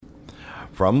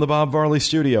From the Bob Varley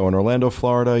Studio in Orlando,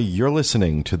 Florida, you're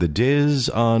listening to the Diz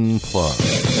Unplugged.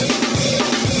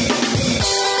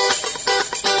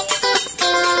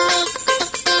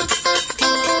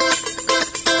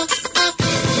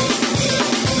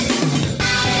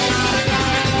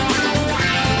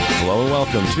 Hello and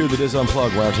welcome to the Diz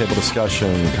Unplugged Roundtable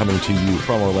Discussion, coming to you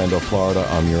from Orlando, Florida.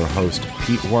 I'm your host,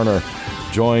 Pete Werner,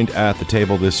 joined at the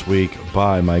table this week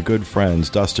by my good friends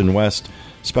Dustin West,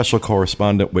 Special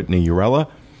Correspondent Whitney Urella,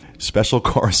 Special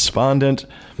Correspondent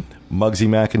Muggsie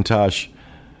Mackintosh,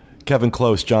 Kevin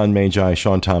Close, John Magi,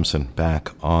 Sean Thompson back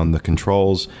on the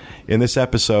controls. In this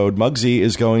episode, Muggsie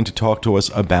is going to talk to us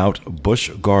about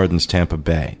Busch Gardens Tampa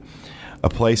Bay, a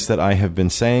place that I have been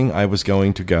saying I was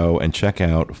going to go and check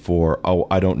out for,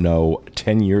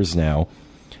 10 years now.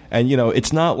 And,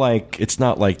 it's not like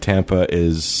Tampa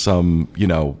is some,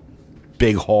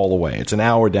 big haul away. It's an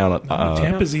hour down.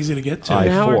 Tampa's easy to get to.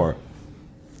 I-4.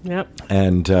 Yep.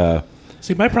 And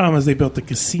see, my problem is they built the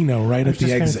casino right at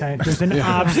the exit. There's an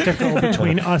obstacle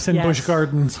between us and Busch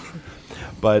Gardens.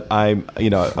 But I've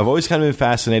always kind of been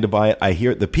fascinated by it. I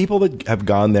hear the people that have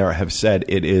gone there have said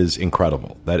it is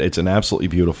incredible, that it's an absolutely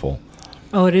beautiful.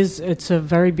 Oh, it is. It's a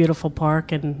very beautiful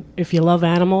park, and if you love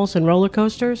animals and roller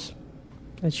coasters,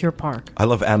 it's your park. I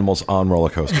love animals on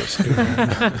roller coasters.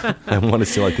 I want to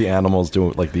see the animals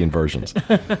do the inversions.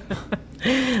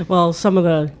 Well, some of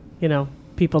the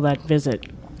people that visit,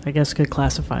 I guess, could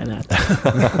classify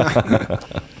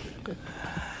that.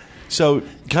 So,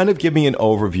 kind of give me an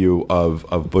overview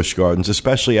of Busch Gardens,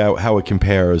 especially how it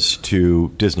compares to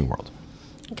Disney World.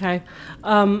 Okay.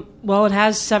 Well, it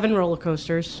has 7 roller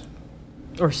coasters,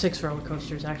 or 6 roller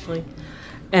coasters, actually.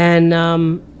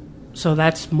 And so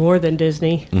that's more than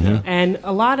Disney. Mm-hmm. And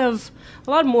a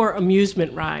lot more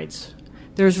amusement rides.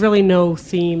 There's really no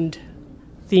themed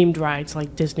rides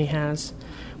like Disney has,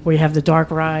 where you have the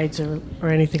dark rides or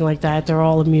anything like that. They're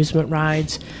all amusement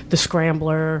rides. The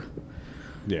Scrambler,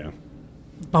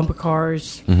 bumper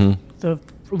cars, the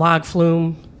log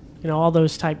flume, all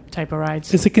those type of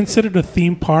rides. Is it considered a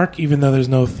theme park even though there's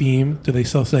no theme? Do they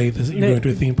still say you're going to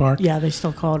a theme park? Yeah, they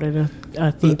still call it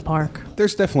a theme park.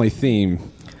 There's definitely theme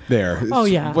there. Oh,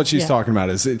 yeah. What she's talking about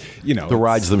is, the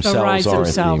rides themselves aren't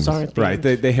themed. Right.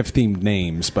 They have themed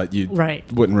names, but you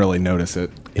wouldn't really notice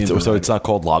it. So it's not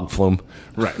called log flume?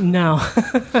 Right. No.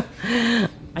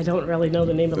 I don't really know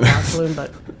the name of the log flume,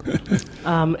 but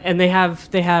and they have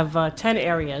 10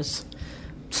 areas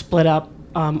split up,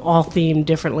 all themed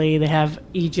differently. They have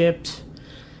Egypt,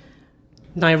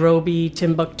 Nairobi,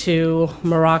 Timbuktu,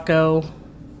 Morocco,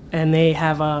 and they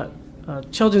have a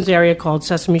children's area called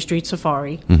Sesame Street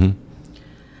Safari. Mm-hmm.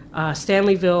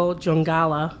 Stanleyville,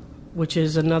 Jongala, which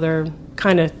is another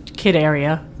kind of kid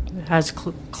area. It has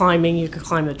climbing. You could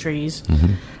climb the trees.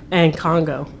 Mm-hmm. And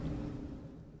Congo.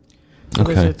 So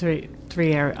those are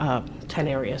 10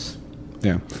 areas.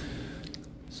 Yeah.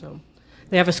 So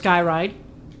they have a sky ride.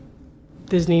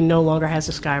 Disney no longer has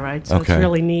a sky ride, so it's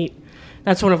really neat.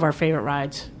 That's one of our favorite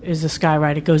rides, is the sky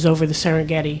ride. It goes over the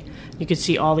Serengeti. You can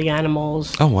see all the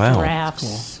animals. Oh, wow.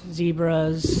 Giraffes,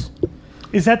 zebras.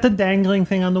 Is that the dangling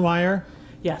thing on the wire?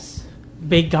 Yes.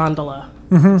 Big gondola.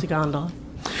 Mm-hmm. It's a gondola.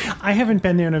 I haven't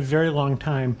been there in a very long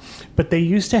time, but they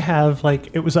used to have,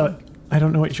 it was I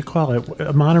don't know what you call it.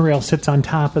 A monorail sits on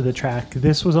top of the track.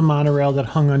 This was a monorail that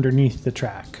hung underneath the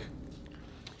track.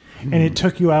 And it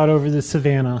took you out over the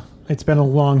savannah. It's been a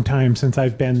long time since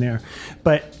I've been there.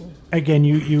 But again,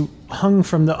 you hung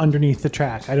from the underneath the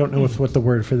track. I don't know what the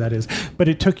word for that is. But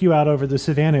it took you out over the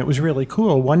savannah. It was really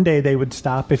cool. One day they would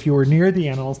stop if you were near the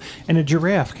animals, and a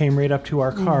giraffe came right up to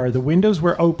our car. The windows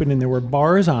were open and there were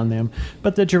bars on them,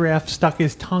 but the giraffe stuck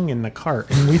his tongue in the cart.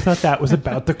 And we thought that was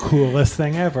about the coolest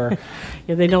thing ever.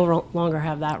 Yeah, they no longer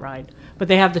have that ride. But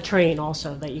they have the train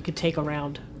also that you could take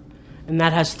around. And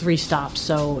that has 3 stops.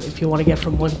 So if you want to get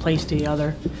from one place to the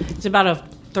other, it's about a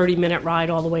 30-minute ride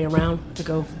all the way around to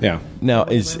go. Yeah. Now,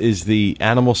 is the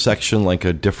animal section like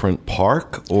a different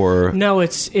park, or? No,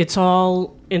 it's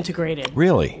all integrated.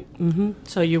 Really? Mm-hmm.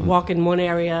 So you walk in one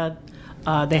area.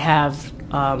 They have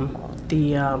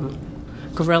the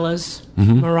gorillas,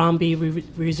 Morambi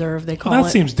Reserve. They call it.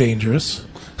 That seems dangerous.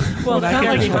 Well, it's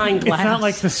not behind glass.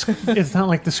 It's not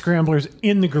like the scramblers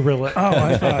in the gorilla. Oh,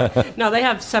 I thought. No, they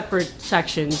have separate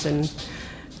sections, and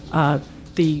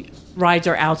the rides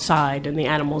are outside, and the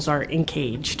animals are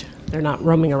encaged. They're not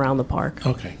roaming around the park.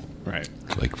 Okay. Right.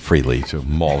 Freely to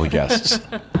maul the guests.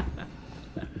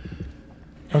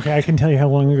 Okay, I can tell you how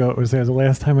long ago it was there. The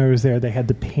last time I was there, they had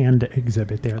the panda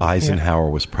exhibit there. Eisenhower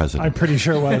was president. I'm pretty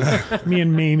sure it was. Me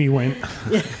and Mamie went.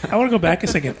 I want to go back a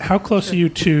second. How close are you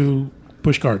to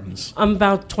Busch Gardens?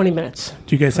 About 20 minutes.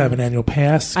 Do you guys have an annual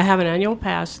pass? I have an annual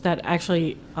pass that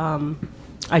actually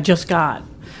I just got.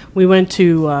 We went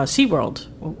to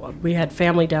SeaWorld. We had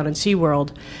family down in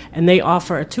SeaWorld, and they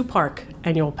offer a 2-park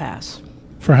annual pass.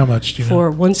 For how much, do you know?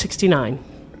 For $169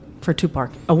 for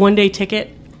 2-park. A 1-day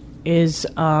ticket is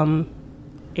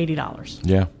 $80.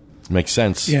 Yeah, makes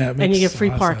sense. Yeah, it makes And you get free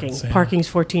a lot of parking. sense, yeah. Parking's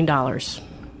 $14.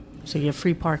 So you get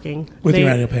free parking. With your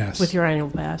annual pass. With your annual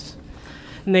pass.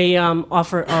 And they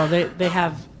offer, they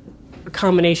have a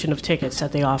combination of tickets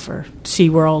that they offer.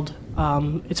 SeaWorld,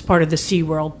 it's part of the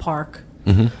SeaWorld Park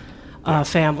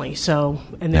family. So,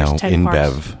 and there's Now 10 in parks.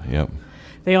 Bev, yep.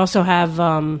 They also have,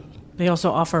 they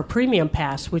also offer a premium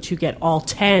pass, which you get all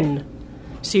 10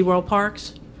 SeaWorld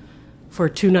parks for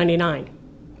 $299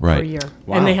 per year.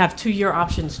 Wow. And they have 2-year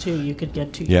options, too. You could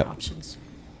get 2-year Yep. options.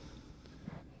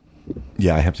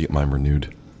 Yeah, I have to get mine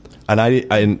renewed. And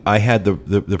I had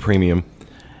the premium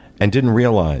and didn't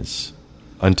realize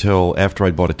until after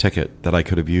I'd bought a ticket that I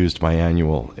could have used my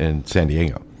annual in San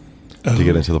Diego to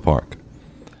get into the park.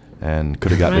 And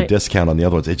could have gotten a discount on the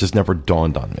other ones. It just never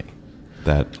dawned on me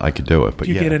that I could do it. But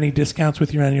Do you get any discounts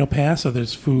with your annual pass? Or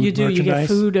there's food, You do. merchandise? You get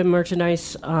food and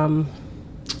merchandise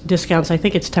discounts. I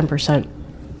think it's 10%.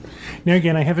 Now,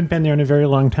 again, I haven't been there in a very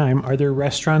long time. Are there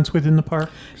restaurants within the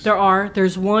park? There are.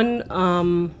 There's one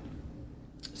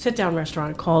sit-down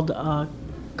restaurant called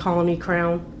Colony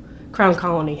Crown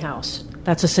Colony House.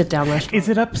 That's a sit-down restaurant. Is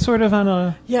it up sort of on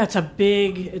a... Yeah, it's a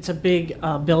big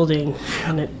building,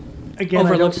 and it Again,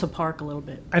 overlooks the park a little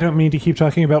bit. I don't mean to keep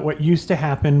talking about what used to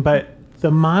happen, but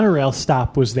the monorail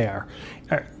stop was there.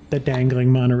 The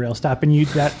dangling monorail stop. And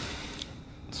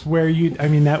that's where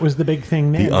that was the big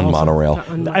thing there. The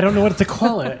unmonorail. I don't know what to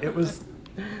call it. It was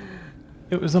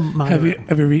a monorail.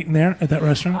 Have you eaten there at that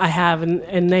restaurant? I have,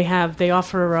 and they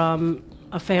offer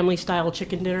a family-style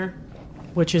chicken dinner,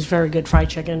 which is very good, fried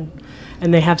chicken.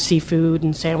 And they have seafood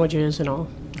and sandwiches and all.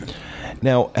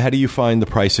 Now, how do you find the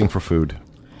pricing for food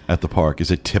at the park?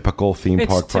 Is it typical theme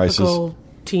park prices? Typical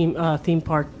theme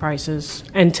park prices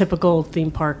and typical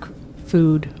theme park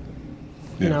food.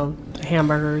 You know,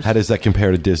 hamburgers. How does that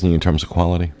compare to Disney in terms of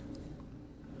quality?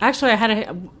 Actually,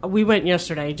 we went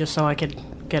yesterday just so I could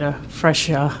get a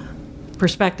fresh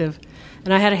perspective,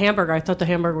 and I had a hamburger. I thought the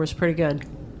hamburger was pretty good,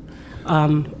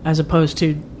 as opposed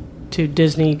to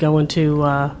Disney going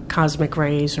to Cosmic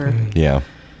Rays or it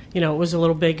was a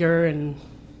little bigger. And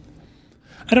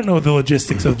I don't know the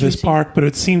logistics of this park, but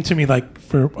it seemed to me like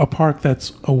for a park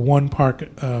that's a one park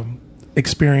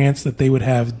experience that they would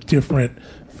have different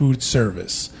food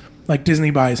service. Like Disney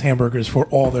buys hamburgers for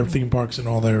all their theme parks and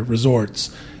all their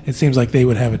resorts. It seems like they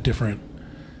would have a different,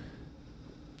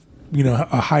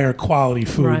 a higher quality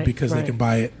food because they can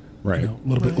buy it a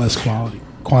little bit less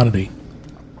quantity.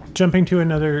 Jumping to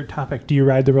another topic, do you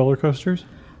ride the roller coasters?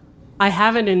 I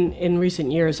haven't in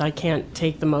recent years. I can't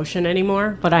take the motion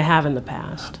anymore, but I have in the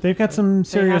past. They've got some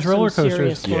serious roller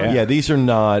coasters. Yeah, these are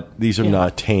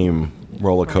not tame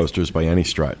roller coasters by any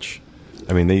stretch.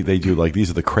 I mean, they do these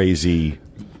are the crazy.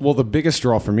 Well, the biggest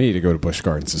draw for me to go to Busch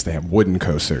Gardens is they have wooden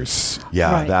coasters.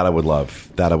 Yeah, that I would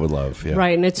love. Yeah.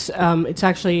 Right, and it's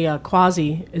actually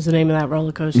Quasi is the name of that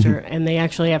roller coaster, and they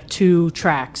actually have 2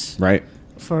 tracks. Right.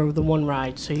 For the one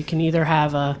ride, so you can either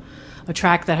have a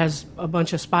track that has a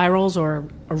bunch of spirals or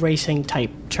a racing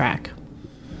type track.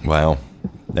 Wow.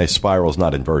 A spiral's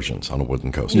not inversions on a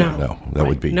wooden coaster. No, that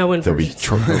would be no inversions.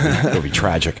 That would be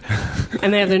tragic.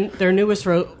 And they have their newest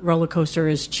roller coaster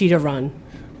is Cheetah Run,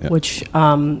 which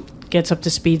gets up to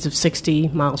speeds of 60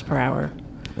 miles per hour.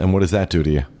 And what does that do to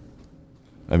you?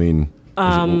 I mean,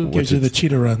 gives you the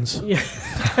cheetah runs. Yeah.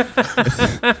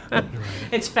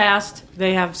 It's fast.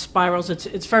 They have spirals.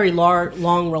 It's very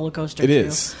long roller coaster. It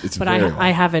is. It's but very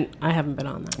I haven't been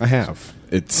on that. I have.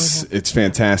 It's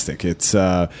fantastic. It's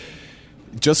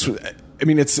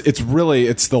it's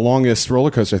really the longest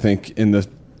roller coaster I think in the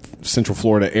Central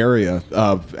Florida area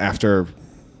after.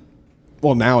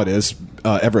 Well, now it is.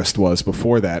 Everest was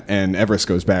before that, and Everest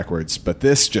goes backwards. But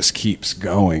this just keeps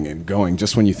going and going.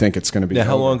 Just when you think it's going to be. Now,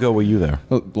 how long ago were you there?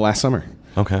 Well, last summer.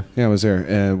 Okay. Yeah, I was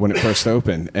there when it first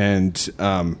opened, and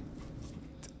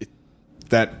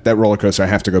that roller coaster, I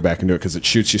have to go back and do it because it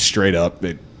shoots you straight up.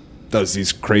 It does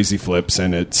these crazy flips,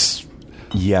 and it's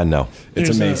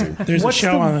amazing. There's a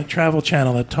show on the Travel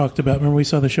Channel that talked about. Remember, we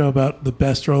saw the show about the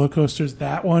best roller coasters.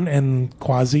 That one and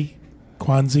Quanzi.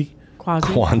 Kwanzaa. What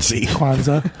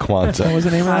Kwanzaa. was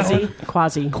the name of that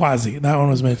one? Quasi. That one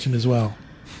was mentioned as well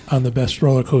on the best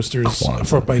roller coasters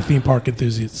by theme park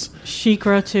enthusiasts.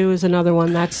 Shikra too is another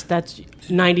one. That's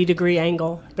 90-degree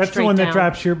angle. That's the one that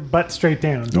drops your butt straight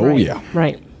down. Oh yeah.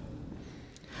 Right.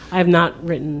 I have not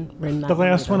ridden that. The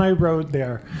last one I rode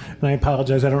there, and I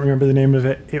apologize, I don't remember the name of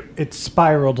it. It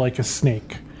spiraled like a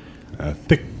snake.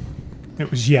 It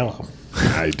was yellow.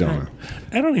 I don't know.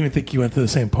 I don't even think you went to the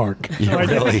same park. Yeah, I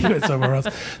really? think you went somewhere else.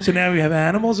 So now we have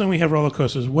animals and we have roller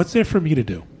coasters. What's there for me to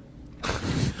do?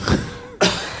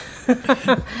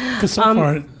 Because so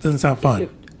far it doesn't sound fun.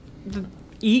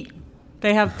 Eat.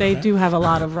 They do have a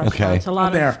lot of restaurants. Okay. A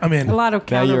lot I'm in. A lot of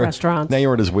counter restaurants. Now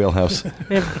you're at his wheelhouse.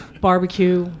 They have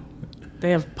barbecue.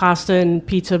 They have pasta and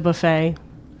pizza buffet.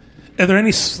 Are there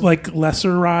any like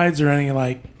lesser rides or any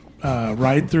like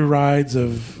ride-through rides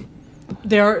of Any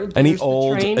there's the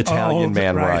old train. Italian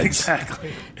man right, rides?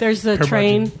 Exactly. There's the Curmudgeon.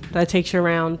 train that takes you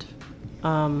around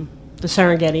the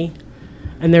Serengeti,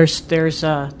 and there's 3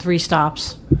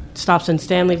 stops in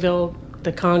Stanleyville,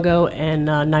 the Congo, and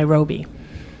Nairobi.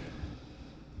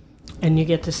 And you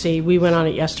get to see. We went on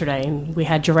it yesterday, and we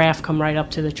had giraffe come right up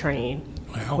to the train,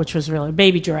 Wow. which was really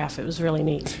baby giraffe. It was really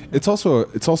neat. It's also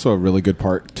a really good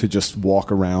part to just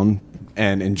walk around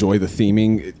and enjoy the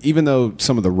theming. Even though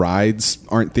some of the rides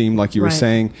aren't themed like you were Right.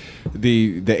 saying,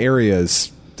 the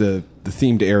areas, the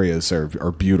themed areas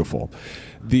are beautiful.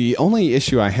 The only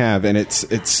issue I have, and it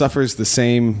suffers the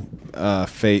same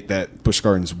fate that Busch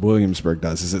Gardens Williamsburg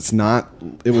does, is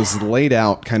it was laid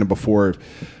out kind of before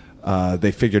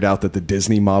they figured out that the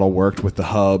Disney model worked with the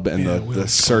hub and the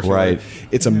circular. Right.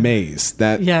 It's a maze.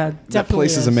 That definitely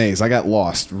place is a is. maze. I got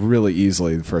lost really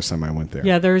easily the first time I went there.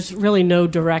 Yeah, there's really no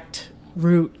direct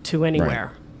route to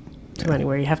anywhere.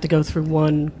 Anywhere, you have to go through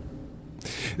one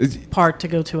part to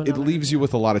go to It another. leaves you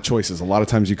with a lot of choices. A lot of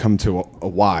times you come to a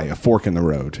Y, a fork in the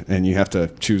road, and you have to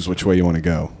choose which way you want to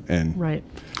go. And Right.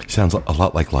 Sounds a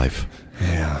lot like life.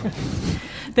 yeah,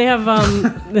 They have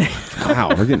wow,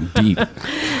 we're getting deep.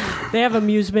 they have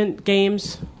amusement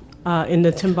games in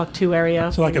the Timbuktu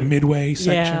area. So like a midway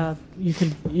section. Yeah,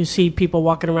 you see people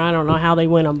walking around. I don't know how they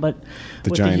win them, but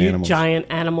The with giant the animals. giant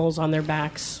animals on their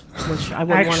backs, which I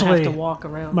wouldn't want to have Actually, to walk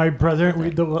around. My brother,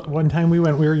 the one time we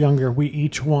went, we were younger, we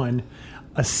each won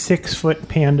a 6-foot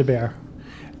panda bear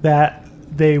that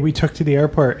we took to the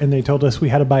airport, and they told us we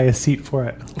had to buy a seat for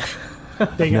it.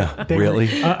 They really?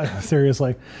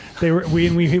 Seriously,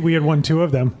 we had won 2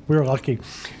 of them. We were lucky,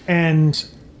 and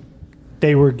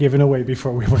they were given away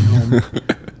before we went home.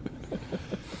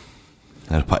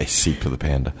 I had to buy a seat for the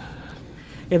panda.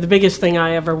 Yeah, the biggest thing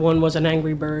I ever won was an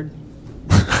Angry Bird.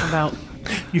 About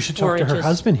You should 4 talk to her inches.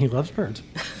 husband. He loves birds.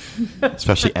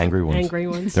 Especially angry ones. Angry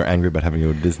ones. They're angry about having to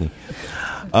go to Disney.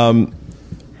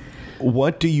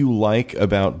 What do you like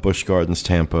about Busch Gardens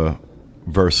Tampa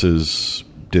versus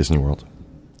Disney World?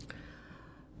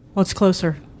 Well, it's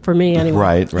closer for me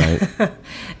anyway. Right.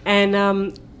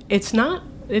 And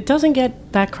it doesn't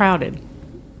get that crowded.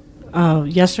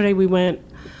 Yesterday we went,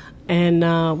 and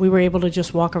we were able to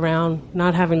just walk around,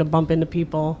 not having to bump into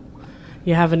people.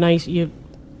 You have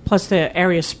plus the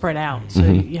area's spread out, so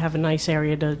you have a nice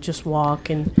area to just walk,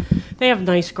 and they have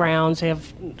nice grounds. They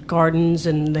have gardens,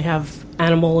 and they have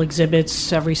animal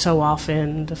exhibits every so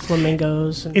often, the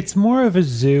flamingos. And It's more of a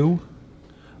zoo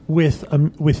with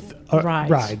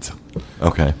Rides. rides.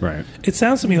 Okay. Right. It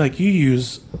sounds to me like you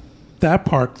use that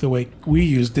park the way we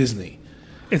use Disney.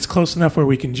 It's close enough where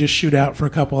we can just shoot out for a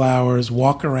couple hours,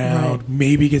 walk around, Right.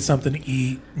 maybe get something to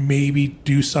eat, maybe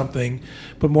do something,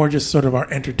 but more just sort of our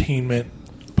entertainment,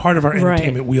 part of our Right.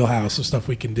 entertainment wheelhouse of stuff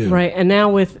we can do. Right, and now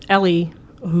with Ellie,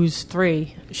 who's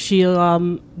 3,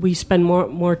 we spend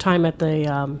more time at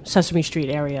the Sesame Street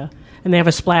area, and they have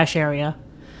a splash area.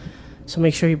 So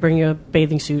make sure you bring your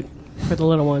bathing suit for the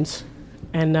little ones.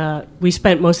 And we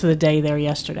spent most of the day there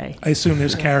yesterday. I assume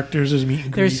there's characters, there's meet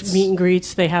and greets. There's meet and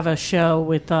greets. They have a show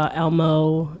with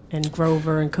Elmo and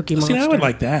Grover and Cookie Monster. See, I would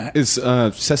like that. Is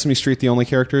Sesame Street the only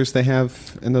characters they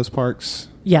have in those parks?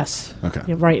 Yes. Okay.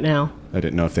 Yeah, right now. I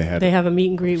didn't know if they had. They have a meet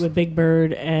and greet with Big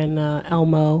Bird and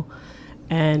Elmo.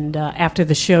 And after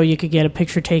the show, you could get a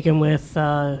picture taken with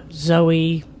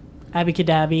Zoe, Abby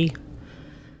Cadabby,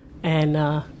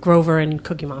 and Grover and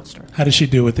Cookie Monster. How does she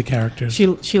do with the characters? She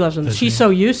loves them. She's so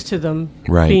used to them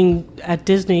Right. being at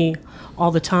Disney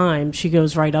all the time. She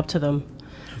goes right up to them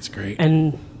That's great.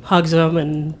 and hugs them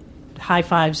and high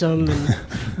fives them. And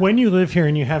When you live here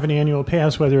and you have an annual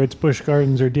pass, whether it's Busch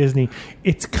Gardens or Disney,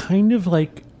 it's kind of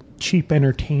like cheap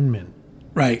entertainment.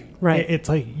 Right. right, It's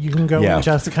like you can go Yeah. and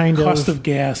just kind Cost of of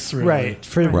gas, really. right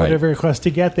for Right. whatever it costs to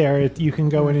get there. You can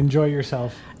go and enjoy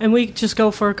yourself. and we just go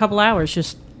for a couple hours.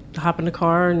 Just hop in the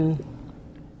car and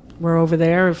we're over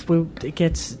there. If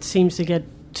it seems to get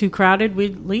too crowded, we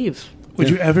leave. Would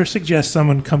you ever suggest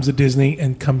someone comes to Disney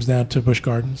and comes down to Busch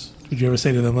Gardens? Would you ever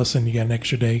say to them, listen, you got an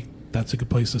extra day, that's a good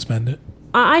place to spend it?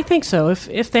 I think so.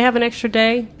 If they have an extra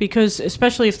day, because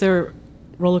especially if they're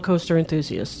roller coaster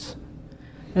enthusiasts,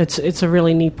 it's a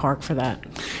really neat park for that.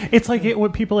 It's like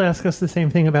when people ask us the same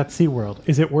thing about SeaWorld.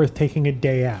 Is it worth taking a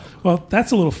day out? Well,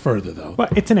 that's a little further though. Well,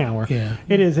 it's an hour. Yeah.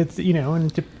 It is. It's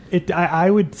and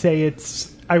I would say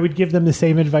I would give them the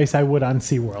same advice I would on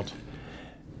SeaWorld.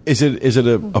 Is it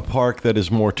a park that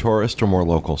is more tourist or more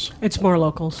locals? It's more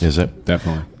locals. Is it?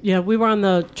 Definitely. Yeah, we were on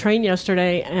the train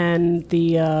yesterday, and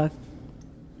the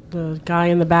guy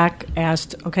in the back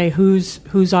asked, "Okay,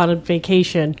 who's on a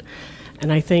vacation?"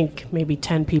 And I think maybe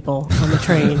 10 people on the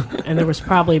train, and there was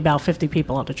probably about 50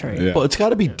 people on the train. Yeah. Well, it's got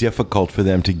to be difficult for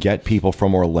them to get people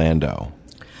from Orlando.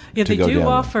 Yeah, to they go do down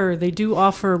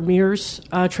offer Mears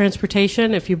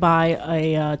transportation. If you buy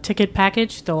a ticket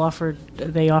package,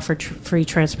 they offer free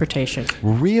transportation.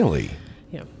 Really?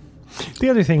 Yeah. The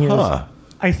other thing is, Huh.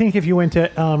 I think if you went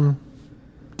to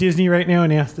Disney right now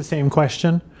and asked the same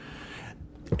question,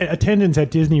 attendance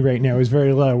at Disney right now is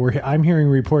very low. I'm hearing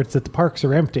reports that the parks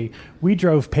are empty. We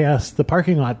drove past the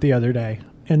parking lot the other day,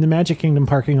 and the Magic Kingdom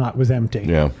parking lot was empty.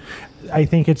 Yeah. I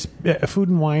think it's Food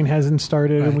and Wine hasn't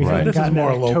started, and we Right. haven't This is gotten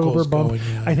more an October locals bump. going,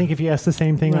 yeah. I think if you asked the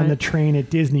same thing on Right. the train at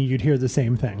Disney, you'd hear the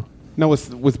same thing. Now,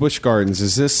 with Busch Gardens,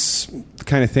 is this the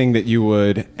kind of thing that you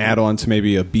would add on to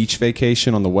maybe a beach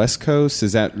vacation on the West Coast?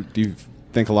 Do you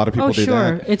think a lot of people do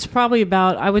sure. that? It's probably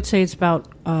about, I would say it's about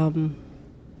a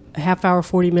half hour,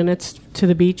 40 minutes to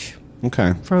the beach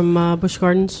Okay. from Busch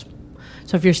Gardens.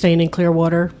 So if you're staying in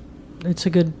Clearwater, it's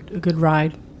a good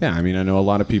ride. Yeah, I mean, I know a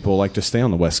lot of people like to stay on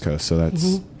the West Coast, so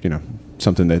that's,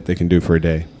 something that they can do for a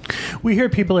day. We hear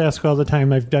people ask all the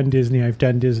time, I've done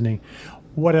Disney.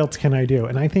 What else can I do?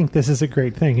 And I think this is a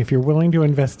great thing. If you're willing to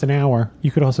invest an hour,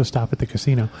 you could also stop at the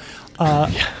casino.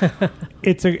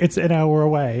 It's an hour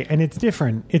away, and it's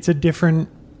different. It's a different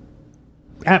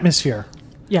atmosphere.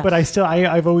 Yeah. But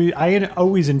I've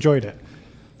always enjoyed it.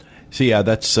 So yeah,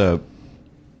 that's why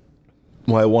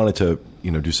I wanted to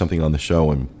do something on the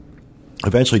show and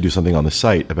eventually do something on the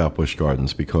site about Busch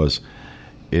Gardens, because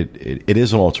it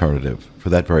is an alternative for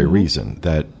that very reason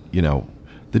that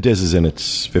the Diz is in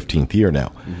its 15th year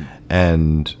now,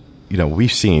 and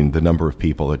we've seen the number of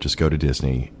people that just go to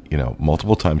Disney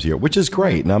multiple times a year, which is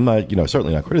great, and I'm not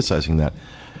certainly not criticizing that.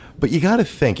 But you got to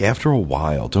think, after a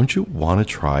while, don't you want to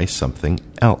try something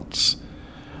else?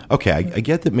 Okay, I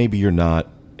get that maybe you're not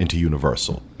into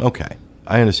Universal. Okay,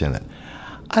 I understand that.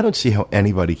 I don't see how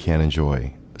anybody can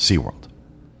enjoy SeaWorld.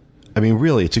 I mean,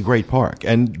 really, it's a great park.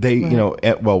 And they,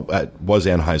 it was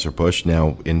Anheuser-Busch,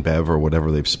 now InBev or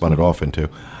whatever they've spun it off into.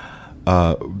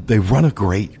 They run a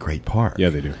great park. Yeah,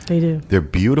 they do. They do. They're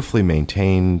beautifully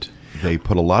maintained. They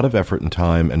put a lot of effort and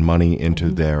time and money into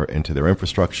their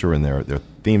infrastructure and their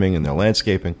theming and their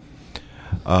landscaping.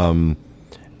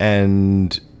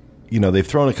 And they've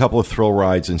thrown a couple of thrill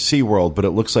rides in SeaWorld, but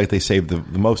it looks like they saved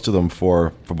the most of them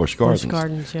for Busch Gardens. Busch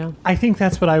Gardens, yeah. I think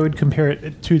that's what I would compare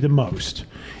it to the most,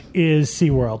 is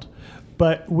SeaWorld.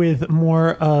 But with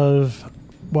more of,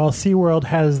 while SeaWorld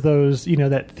has those,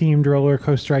 that themed roller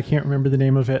coaster, I can't remember the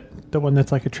name of it, the one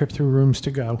that's like a trip through rooms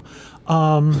to go.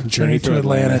 Journey to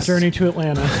Atlantis. Journey to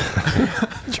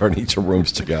Atlantis. Journey to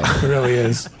rooms to go. It really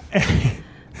is.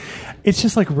 It's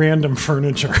just like random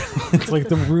furniture. It's like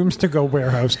the rooms to go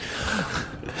warehouse.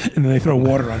 And then they throw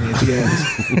water on you at the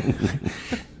end.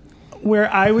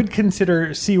 Where I would consider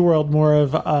SeaWorld more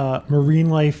of a marine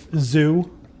life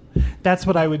zoo. That's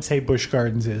what I would say Busch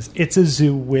Gardens is. It's a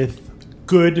zoo with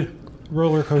good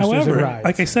roller coasters and However, rides.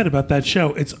 like I said about that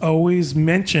show, it's always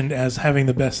mentioned as having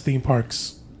the best theme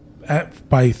parks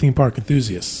by theme park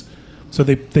enthusiasts. So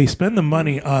they spend the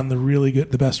money on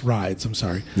the best rides. I'm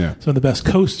sorry. Yeah. So the best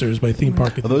coasters by theme park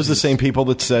enthusiasts. Are those the same people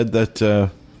that said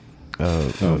that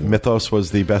Mythos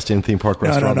was the best in theme park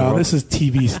restaurant? No. in the world? This is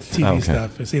TV Okay.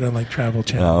 stuff. I see it on like Travel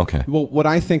Channel. Oh, okay. Well, what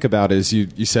I think about is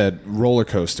you said roller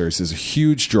coasters is a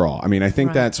huge draw. I mean, I think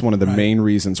Right. that's one of the main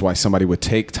reasons why somebody would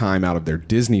take time out of their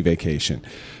Disney vacation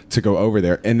to go over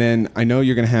there. And then I know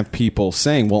you're going to have people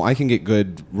saying, well, I can get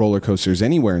good roller coasters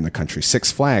anywhere in the country.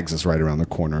 Six Flags is right around the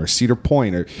corner, or Cedar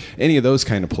Point, or any of those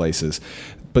kind of places.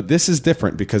 But this is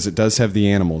different because it does have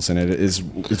the animals, and it's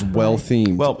well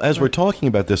themed. Well, as we're talking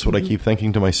about this, what I keep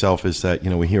thinking to myself is that,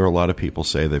 we hear a lot of people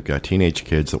say they've got teenage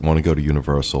kids that want to go to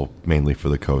Universal mainly for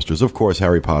the coasters. Of course,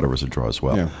 Harry Potter is a draw as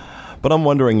well. Yeah. But I'm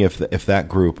wondering if that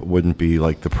group wouldn't be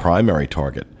like the primary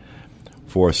target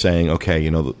for saying, okay,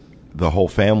 the whole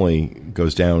family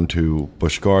goes down to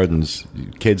Busch Gardens,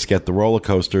 kids get the roller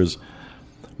coasters,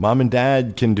 mom and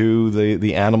dad can do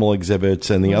the animal exhibits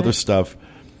and the other stuff.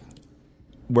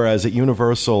 Whereas at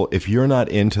Universal, if you're not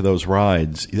into those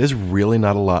rides, there's really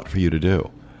not a lot for you to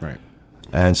do. Right.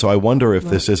 And so I wonder if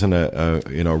this isn't a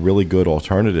really good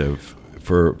alternative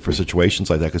for situations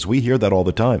like that, because we hear that all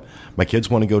the time. My kids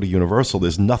want to go to Universal.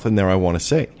 There's nothing there I want to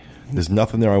see. There's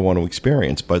nothing there I want to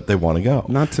experience, but they want to go.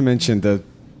 Not to mention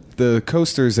the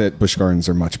coasters at Busch Gardens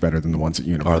are much better than the ones at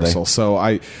Universal. So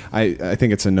I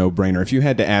think it's a no-brainer. If you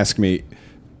had to ask me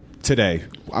today,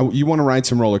 you want to ride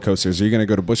some roller coasters, are you going to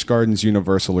go to Busch Gardens,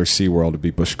 Universal, or SeaWorld? To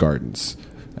be Busch Gardens.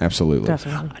 Absolutely.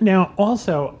 Definitely. Now,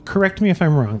 also, correct me if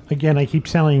I'm wrong. Again, I keep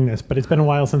saying this, but it's been a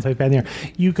while since I've been there.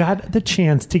 You got the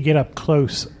chance to get up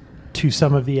close to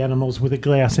some of the animals with a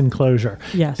glass enclosure.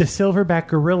 Yes. The silverback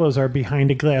gorillas are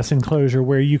behind a glass enclosure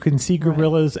where you can see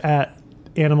gorillas at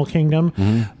Animal Kingdom,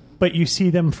 but you see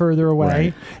them further away.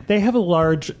 Right. They have a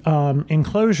large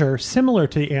enclosure similar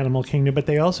to the Animal Kingdom, but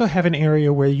they also have an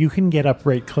area where you can get up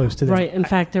right close to them. Right. In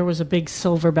fact, there was a big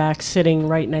silverback sitting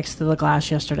right next to the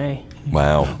glass yesterday.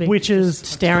 Wow. Which is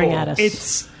staring at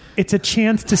us. It's a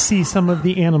chance to see some of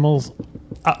the animals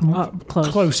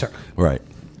closer. Right.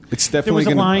 It's There definitely was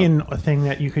a going lion thing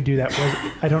that you could do that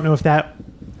with. I don't know if that...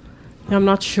 I'm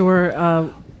not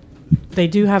sure. They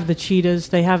do have the cheetahs.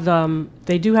 They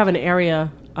do have an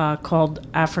area called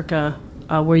Africa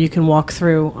where you can walk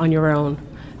through on your own,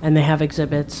 and they have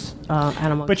exhibits,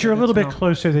 animal. But you're a little bit exhibits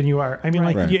closer than you are. I mean,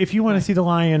 if you want to see the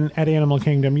lion at Animal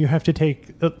Kingdom, you have to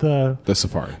take the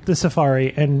safari. The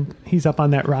safari, and he's up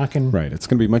on that rock and Right. It's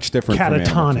going to be much different from Animal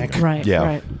catatonic. Kingdom. Right. Yeah.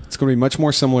 Right. It's going to be much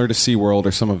more similar to SeaWorld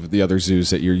or some of the other zoos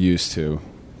that you're used to.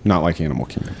 Not like Animal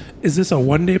Kingdom. Is this a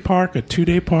 1-day park, a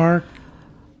 2-day park?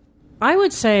 I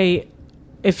would say,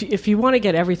 if you want to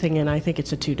get everything in, I think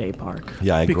it's a 2-day park.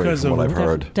 Yeah, I agree Because from what of- I've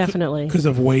heard. Definitely. Because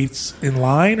of waits in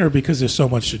line, or because there's so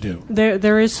much to do?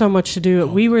 There is so much to do.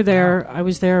 We were there. I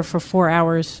was there for 4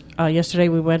 hours. Yesterday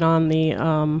we went on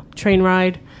the train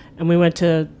ride, and we went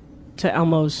to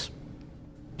Elmo's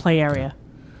play area.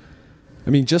 I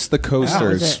mean, just the That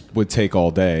coasters was it. would take all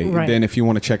day. Right. Then if you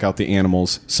want to check out the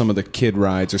animals, some of the kid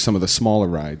rides or some of the smaller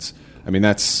rides, I mean,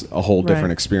 that's a whole different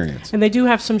Right. experience. And they do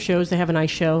have some shows. They have an ice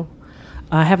show.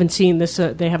 I haven't seen this.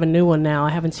 They have a new one now.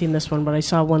 I haven't seen this one, but I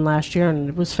saw one last year, and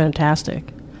it was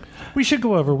fantastic. We should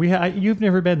go over. You've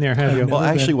never been there, have you? Well,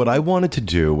 actually, what I wanted to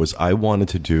do was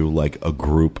like a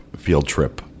group field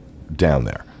trip down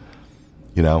there,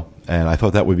 and I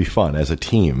thought that would be fun as a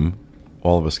team,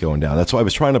 all of us going down. That's why I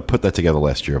was trying to put that together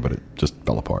last year, but it just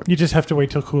fell apart. You just have to wait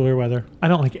till cooler weather. I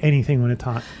don't like anything when it's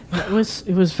hot. It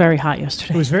was very hot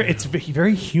yesterday. It's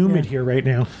very humid here right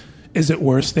now. Is it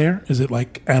worse there? Is it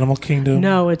like Animal Kingdom?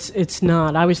 No, it's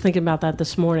not. I was thinking about that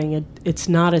this morning. It's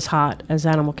not as hot as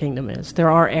Animal Kingdom is. There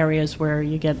are areas where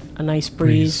you get a nice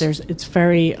breeze. It's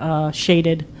very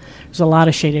shaded. There's a lot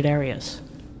of shaded areas.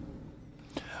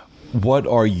 What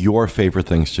are your favorite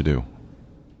things to do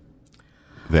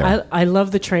there? I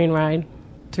love the train ride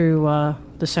through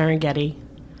the Serengeti.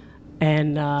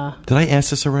 And Did I ask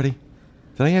this already?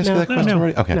 Did I ask you that question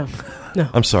already? Okay. No.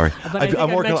 I'm sorry. But I think I I'm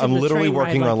mentioned the literally train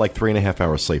working ride, on like 3.5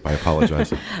 hours sleep. I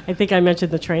apologize. I think I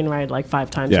mentioned the train ride like 5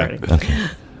 times Yeah. already. Okay.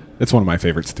 It's one of my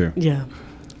favorites, too. Yeah.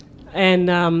 And,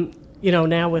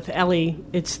 now with Ellie,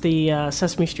 it's the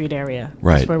Sesame Street area.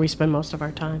 Right. That's where we spend most of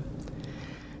our time.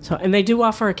 So, and they do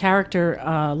offer a character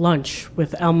lunch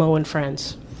with Elmo and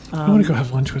friends. I want to go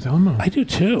have lunch with Elmo. I do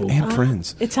too. And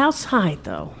friends. It's outside,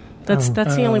 though. That's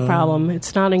the only problem.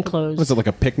 It's not enclosed. Was it like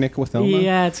a picnic with Elmo?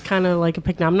 Yeah, it's kind of like a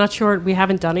picnic. I'm not sure. We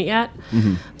haven't done it yet.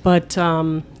 But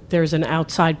there's an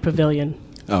outside pavilion.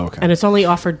 Oh, okay. And it's only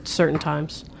offered certain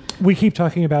times. We keep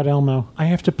talking about Elmo. I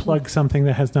have to plug something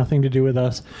that has nothing to do with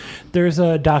us. There's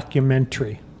a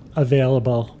documentary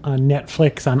available on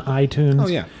Netflix, on iTunes. Oh,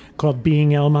 yeah. Called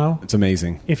Being Elmo. It's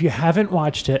amazing. If you haven't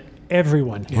watched it,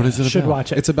 everyone What is it should about?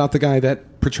 watch it. It's about the guy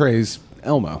that portrays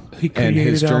Elmo He and created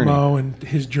his journey. Elmo and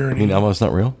his journey. I mean, Elmo's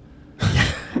not real?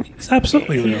 It's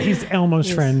absolutely real. He's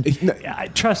Elmo's friend.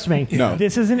 Trust me. No.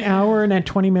 This is an hour and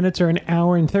 20 minutes or an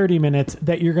hour and 30 minutes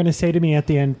that you're going to say to me at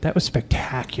the end, that was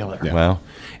spectacular. Yeah. Wow.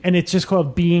 And it's just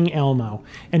called Being Elmo.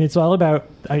 And it's all about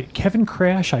Kevin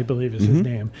Crash, I believe is his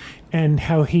name, and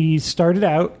how he started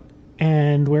out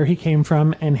and where he came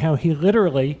from and how he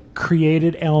literally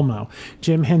created Elmo.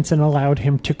 Jim Henson allowed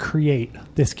him to create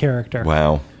this character.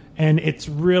 Wow. And it's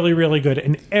really, really good.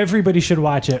 And everybody should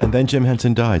watch it. And then Jim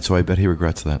Henson died, so I bet he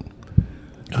regrets that.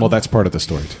 Well, that's part of the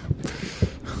story, too.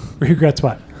 Regrets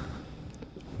what?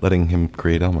 Letting him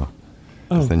create Elmo.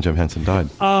 'Cause then Jim Henson died.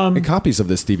 And copies of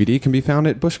this DVD can be found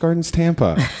at Busch Gardens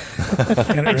Tampa.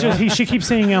 She keeps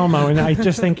saying Elmo, and I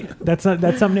just think that's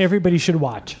something everybody should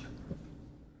watch.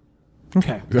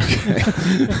 Okay.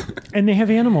 And they have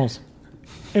animals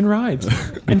and rides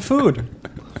and food.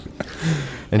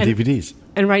 And DVDs.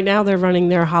 And right now they're running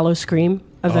their Hollow Scream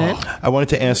event. I wanted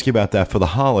to ask you about that for the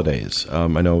holidays. I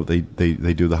know they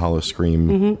do the Hollow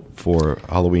Scream for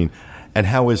Halloween. And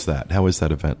how is that? How is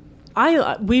that event?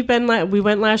 We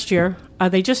went last year.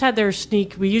 They just had their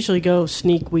sneak. We usually go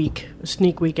sneak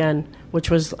weekend, which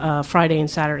was Friday and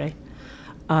Saturday.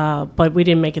 But we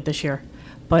didn't make it this year.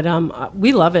 But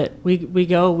we love it. We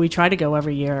go. We try to go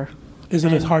every year. Is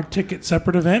it a hard ticket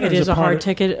separate event? It is a hard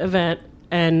ticket event,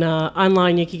 and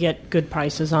online you can get good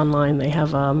prices online. They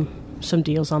have some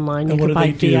deals online. You can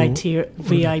buy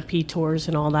VIP tours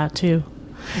and all that too.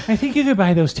 I think you could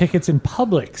buy those tickets in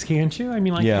Publix, can't you? I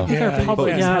mean, like, Yeah. I think they're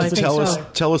Publix. Yeah, I think Tell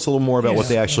so. us a little more about what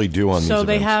they actually do on these So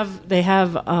events. they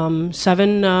have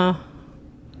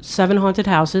seven haunted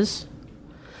houses,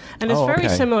 and it's very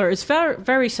okay. similar. It's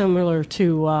very similar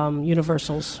to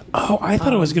Universal's. Oh, I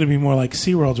thought it was going to be more like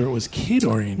SeaWorld, or it was kid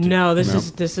oriented. No,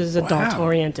 this is adult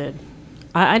oriented.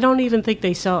 I don't even think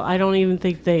they sell. I don't even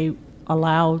think they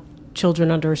allow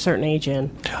children under a certain age in.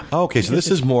 Oh, okay, so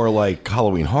this is more like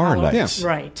Halloween Horror Nights. Yeah.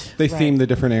 Right. They right. theme the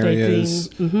different areas.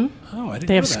 Oh, I didn't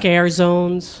They know have that. scare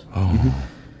zones.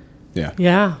 Yeah.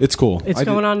 Yeah. It's cool. It's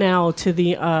going on now to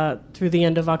the through the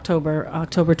end of October.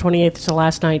 October 28th is the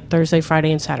last night, Thursday,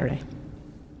 Friday, and Saturday.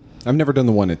 I've never done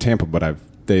the one at Tampa, but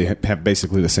they have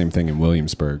basically the same thing in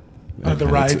Williamsburg. Are the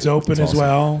rides open as awesome.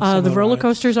 well? Some of The roller rides?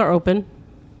 coasters are open.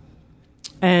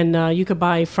 And you could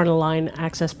buy front of line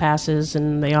access passes,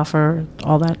 and they offer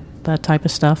all that type of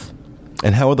stuff.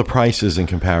 And how are the prices in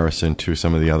comparison to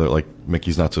some of the other, like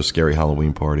Mickey's Not So Scary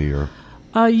Halloween Party? Or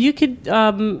You could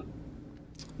at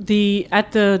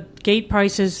the gate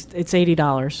prices it's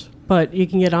 $80, but you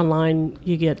can get online.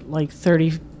 You get like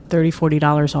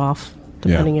 $40 off,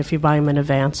 depending if you buy them in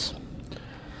advance.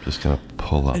 just going to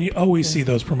pull up. And you always see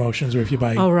those promotions where if you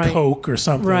buy right. Coke or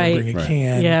something, Right. bring a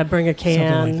can. Yeah, bring a can.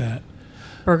 Something like that.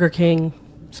 Burger King.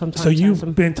 Sometimes So has you've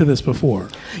them. been to this before,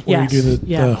 where Yes, you do the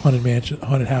yeah.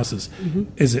 haunted houses.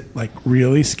 Is it like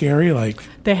really scary? Like,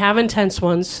 They have intense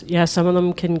ones. Yeah, some of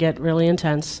them can get really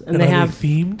intense, and they are have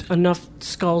themed. enough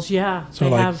skulls. Yeah, So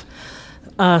they like-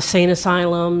 have sane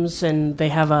asylums, and they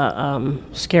have a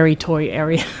scary toy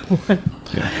area. Have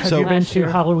So- you been Last to year.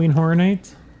 Halloween Horror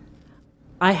Nights?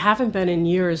 I haven't been in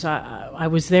years. I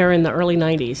was there in the early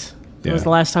 '90s. It was Yeah. the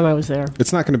last time I was there.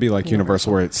 It's not going to be like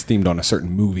Universal where it's themed on a certain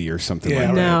movie or something Yeah, like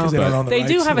right. that. 'cause No, they don't own the they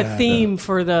rights do to have a that. theme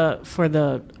for the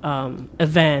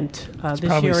event. This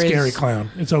Probably year Scary is Clown.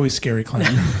 It's always Scary Clown.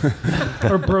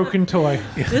 Or Broken Toy?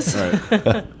 this.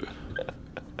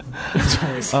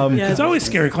 It's always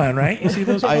Scary Clown, right? You see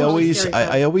those? I always Scary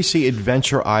I always see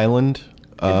Adventure Island.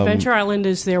 Adventure Island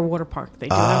is their water park. They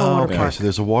do have a water Okay, park. so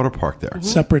there's a water park there.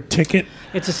 Separate ticket.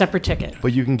 It's a separate ticket.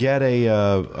 But you can get a.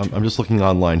 I'm just looking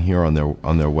online here on their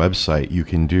website. You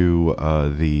can do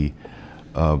the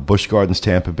Busch Gardens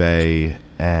Tampa Bay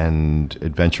and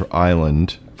Adventure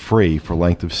Island free for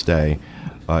length of stay,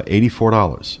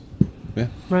 $84. Yeah.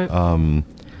 Right.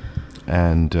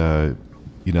 And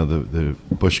the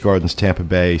Busch Gardens Tampa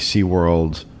Bay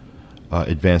SeaWorld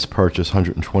advanced purchase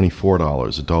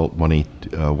 $124, adult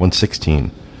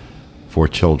 $116 for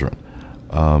children.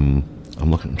 I'm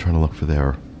trying to look for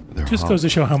their Just goes to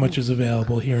show how much is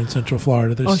available here in Central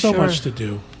Florida. There's so sure. much to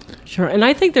do. Sure, and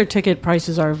I think their ticket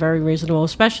prices are very reasonable,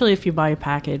 especially if you buy a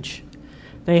package.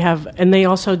 They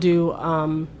also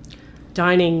do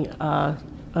dining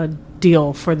a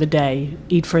deal for the day,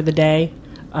 eat for the day,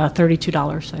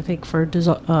 $32 I think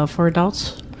for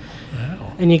adults.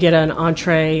 Wow. And you get an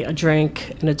entree, a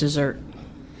drink, and a dessert.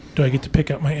 Do I get to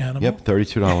pick up my animal? Yep,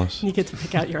 $32. You get to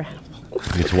pick out your animal.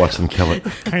 You get to watch them kill it.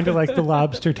 Kind of like the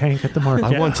lobster tank at the market.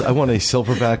 I want a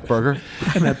silverback burger.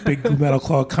 And that big metal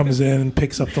claw comes in and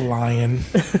picks up the lion.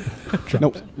 No,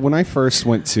 when I first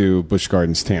went to Busch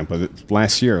Gardens Tampa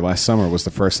last summer was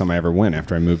the first time I ever went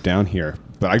after I moved down here.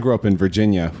 But I grew up in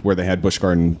Virginia where they had Busch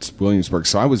Gardens Williamsburg,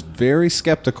 so I was very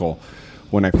skeptical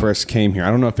when I first came here. I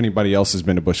don't know if anybody else has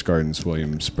been to Busch Gardens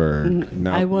Williamsburg.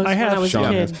 No, I I when have. I was Sean a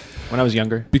kid. has. When I was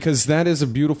younger. because that is a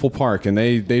beautiful park, and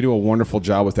they do a wonderful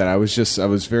job with that. I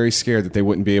was very scared that they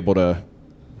wouldn't be able to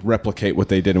replicate what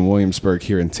they did in Williamsburg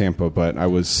here in Tampa, but I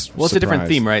was Well, it's a different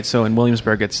surprised. theme, right? So in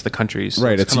Williamsburg, it's the countries. So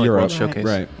Right, it's kinda like Europe. World Showcase.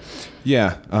 Right.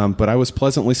 Yeah, but I was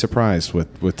pleasantly surprised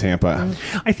with Tampa.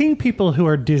 I think people who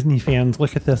are Disney fans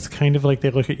look at this kind of like they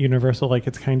look at Universal like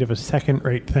it's kind of a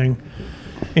second-rate thing.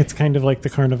 It's kind of like the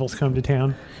carnivals come to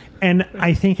town. And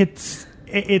I think it's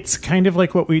kind of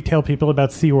like what we tell people about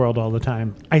SeaWorld all the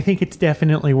time. I think it's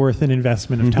definitely worth an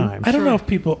investment of time. I don't know if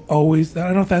people always. I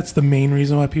don't know if that's the main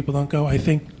reason why people don't go. I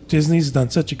think Disney's done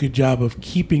such a good job of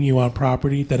keeping you on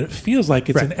property that it feels like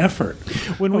it's an effort.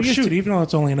 When we used to- even though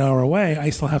it's only an hour away, I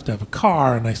still have to have a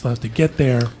car and I still have to get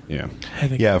there. Yeah. I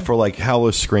think, Yeah, for like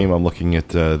Howler Scream, I'm looking at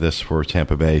this for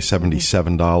Tampa Bay,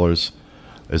 $77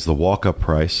 is the walk-up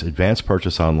price. Advanced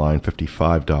purchase online,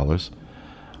 $55.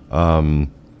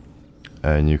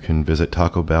 And you can visit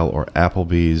Taco Bell or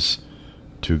Applebee's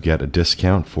to get a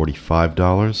discount,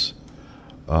 $45.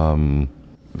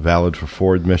 Valid for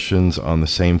 4 admissions on the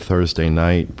same Thursday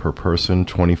night per person,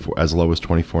 24 as low as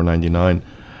 $24.99.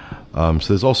 So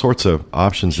there's all sorts of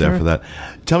options there for that.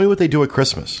 Tell me what they do at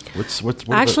Christmas. What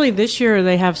Actually, this year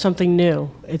they have something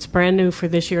new. It's brand new for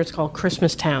this year. It's called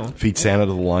Christmas Town. feed Santa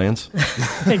to the lions?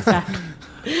 Exactly.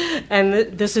 And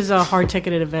this is a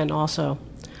hard-ticketed event also.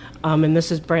 And this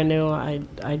is brand new. I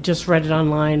just read it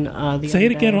online. Say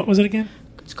it again. What was it again?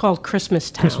 It's called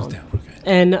Christmas Town. Christmas Town. Okay.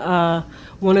 And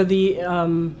one of the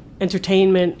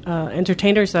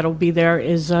entertainers that'll be there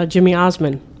is Jimmy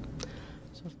Osmond.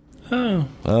 Oh,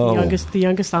 The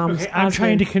youngest Osmond. Okay, I'm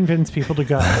trying to convince people to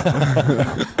go.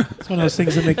 it's one of those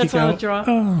things that make That's you not go. a draw.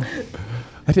 Oh,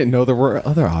 I didn't know there were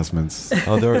other Osmonds.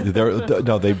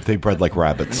 Oh, they bred like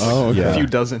rabbits. Oh, okay. A few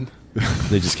dozen.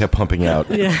 They just kept pumping out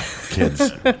Yeah. kids,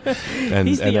 and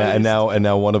He's the and youngest.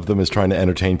 now one of them is trying to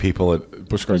entertain people at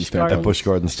Busch Gardens Busch Gardens. Tampa. Busch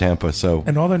Gardens Tampa. So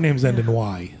and all their names end in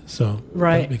Y, so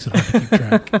Right. that makes it hard to keep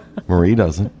track. Marie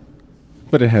doesn't.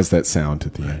 But it has that sound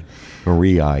at the end.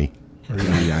 Marie, I.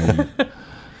 Well,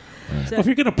 if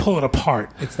you're gonna pull it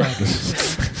apart, it's not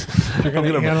good. You're I'm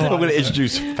gonna going analyze to it.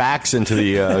 introduce facts into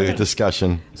the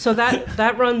discussion. So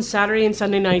that runs Saturday and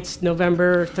Sunday nights,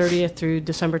 November 30th through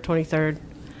December 23rd.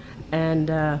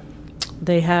 And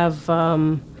they have,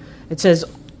 it says,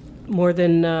 more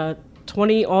than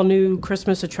 20 all-new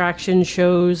Christmas attractions,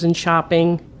 shows, and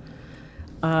shopping.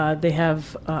 They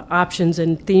have options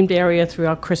in themed area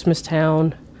throughout Christmas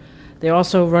Town. They're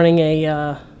also running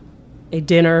a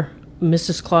dinner,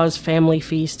 Mrs. Claus Family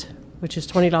Feast, which is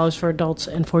 $20 for adults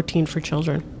and $14 for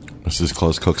children. Mrs.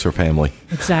 Claus cooks her family.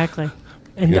 Exactly.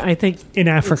 And Yeah. I think In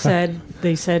Africa.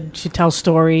 they said she tells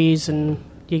stories and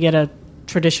you get a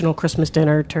traditional Christmas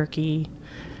dinner, turkey,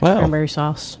 Wow. cranberry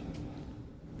sauce.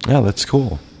 Yeah, that's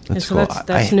cool. And That's so cool.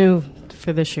 that's new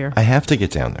for this year. I have to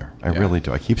get down there. I Yeah. really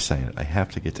do. I keep saying it. I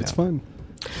have to get down. It's fun.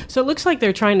 So it looks like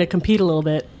they're trying to compete a little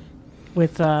bit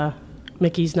with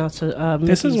Mickey's Not So.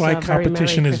 This is Mickey's, why Very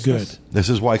competition Merry is good. Christmas. This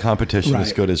is why competition is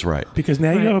Right. good is right. Because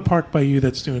now Right. you have a park by you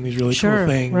that's doing these really Sure, cool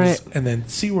things, right. and then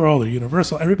SeaWorld or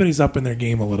Universal, everybody's up in their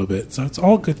game a little bit, so it's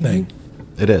all a good thing.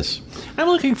 It is. I'm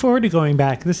looking forward to going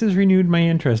back. This has renewed my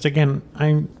interest. Again,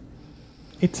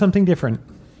 it's something different.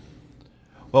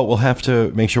 Well, we'll have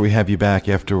to make sure we have you back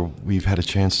after we've had a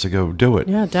chance to go do it.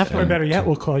 Yeah, Or definitely. better yet,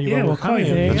 we'll call you. Yeah, when we'll we're call you.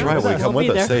 coming. There you That's go. right. Well, We'll come with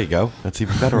be us. there. There you go. That's an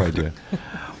even better idea.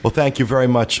 Well, thank you very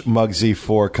much, Muggsie,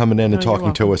 for coming in and Oh, you're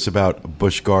talking to welcome. us about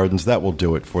Busch Gardens. That will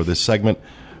do it for this segment.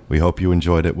 We hope you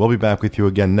enjoyed it. We'll be back with you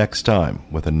again next time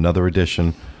with another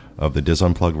edition of the Diz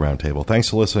Unplugged Roundtable. Thanks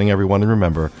for listening, everyone, and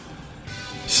remember,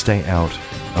 stay out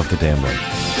of the damn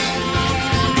rain.